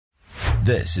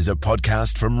This is a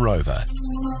podcast from Rover.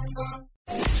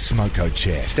 Smoko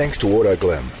Chat. Thanks to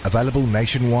Autoglim. Available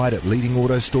nationwide at leading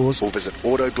auto stores or visit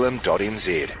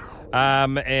autoglim.nz.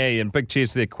 And big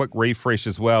cheers to their quick refresh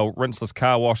as well. Rinseless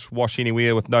car wash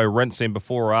anywhere with no rinsing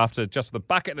before or after, just with a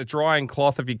bucket and a drying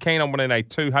cloth. If you're keen on winning a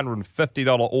 $250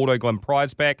 Autoglim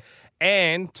prize pack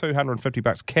and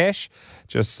 $250 cash,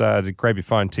 just grab your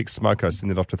phone, text Smoko,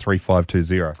 send it off to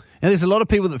 3520. Now, there's a lot of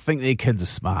people that think their kids are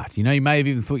smart. You know, you may have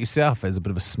even thought yourself as a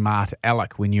bit of a smart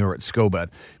aleck when you were at school, but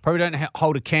probably don't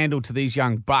hold a candle to these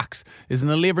young bucks. There's an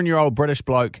 11-year-old British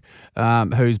bloke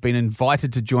who's been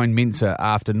invited to join Mensa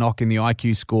after knocking the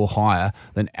IQ score higher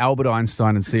than Albert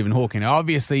Einstein and Stephen Hawking. Now,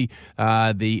 obviously,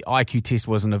 the IQ test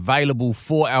wasn't available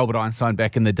for Albert Einstein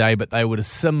back in the day, but they would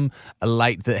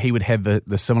assimilate that he would have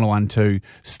the similar one to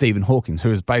Stephen Hawking,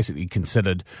 who is basically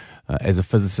considered, as a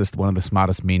physicist, one of the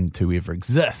smartest men to ever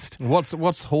exist.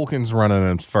 What's Hawkins running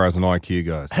as far as an IQ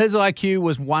goes? His IQ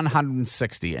was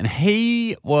 160, and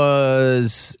he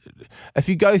was, if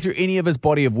you go through any of his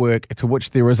body of work, to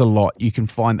which there is a lot, you can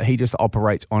find that he just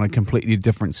operates on a completely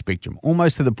different spectrum,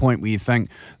 almost to the point where you think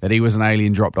that he was an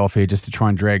alien dropped off here just to try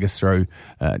and drag us through,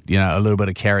 a little bit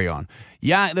of carry on.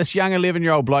 Yeah, this young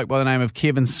 11-year-old bloke by the name of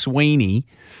Kevin Sweeney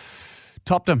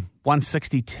topped him,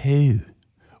 162.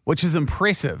 Which is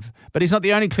impressive. But he's not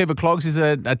the only clever clogs. There's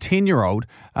a 10-year-old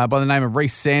by the name of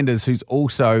Reece Sanders who's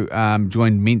also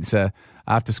joined Mensa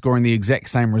after scoring the exact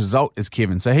same result as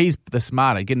Kevin. So he's the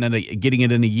smarter, getting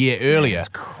it in a year earlier. That's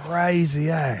crazy,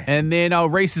 eh? And then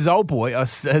Reece's old boy, his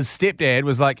stepdad,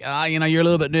 was like, you're a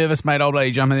little bit nervous, mate, old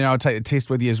lady, jump in there, I'll take the test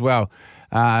with you as well.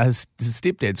 His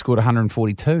stepdad scored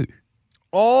 142.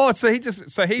 Oh, so he's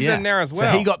in there as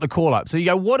well. So he got the call up. So you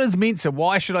go, what is Mensa?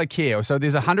 Why should I care? So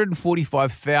there's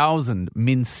 145,000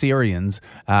 Mensarians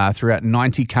throughout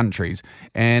 90 countries,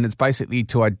 and it's basically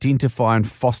to identify and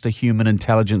foster human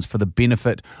intelligence for the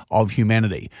benefit of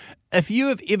humanity. If you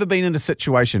have ever been in a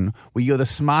situation where you're the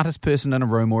smartest person in a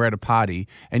room or at a party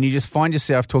and you just find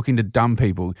yourself talking to dumb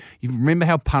people, you remember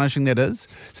how punishing that is?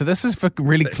 So this is for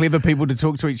really clever people to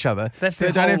talk to each other. That's so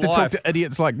their they don't whole have to life. talk to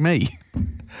idiots like me.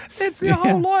 That's their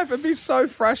whole life. It'd be so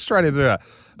frustrating.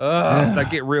 They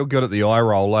get real good at the eye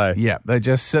roll, eh? Yeah, they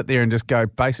just sit there and just go,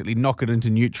 basically knock it into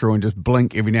neutral and just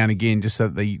blink every now and again just so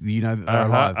that that they're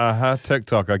alive.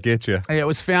 TikTok, I get you. Yeah, it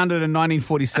was founded in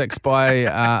 1946 by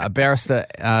a barrister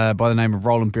by the name of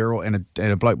Roland Beryl and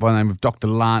a bloke by the name of Dr.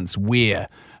 Lance Ware.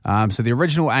 So the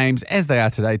original aims, as they are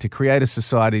today, to create a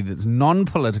society that's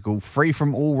non-political, free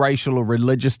from all racial or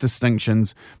religious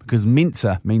distinctions, because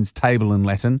Mensa means table in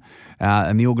Latin,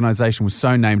 and the organisation was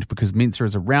so named because Mensa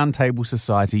is a round-table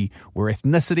society where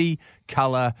ethnicity,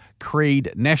 colour,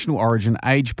 creed, national origin,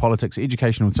 age, politics,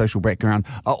 educational and social background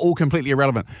are all completely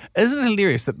irrelevant. Isn't it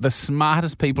hilarious that the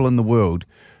smartest people in the world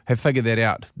have figured that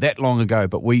out that long ago,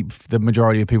 but the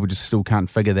majority of people just still can't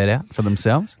figure that out for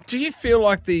themselves? Do you feel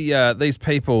like these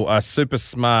people are super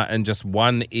smart in just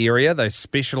one area? They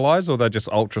specialise, or they're just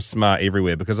ultra smart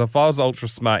everywhere? Because if I was ultra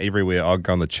smart everywhere, I'd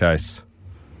go on the chase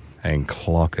and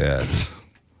clock it.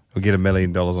 We'll get $1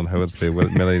 million on Who Wants to Be a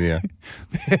Millionaire.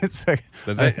 Is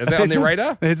that on their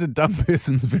radar? It's a dumb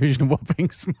person's version of what being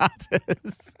smart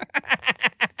is.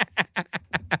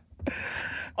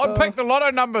 I'd pick the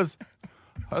lotto numbers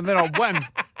and then I'd win.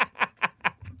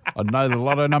 I'd know the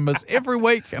lotto numbers every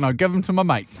week and I'd give them to my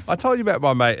mates. I told you about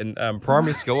my mate in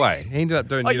primary school, eh? He ended up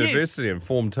doing university in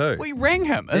Form 2. We rang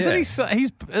him. Isn't he? Isn't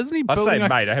he? I say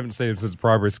mate, I haven't seen him since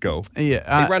primary school.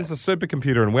 Yeah. He runs the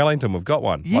supercomputer in Wellington. We've got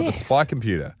one. Yes. Like the spy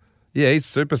computer. Yeah, he's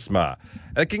super smart.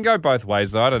 It can go both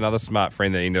ways, though. I had another smart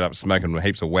friend that ended up smoking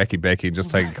heaps of wacky-backy and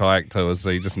just taking kayak tours, so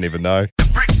you just never know.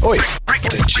 Oi,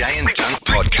 the Jay and Dunc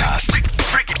podcast.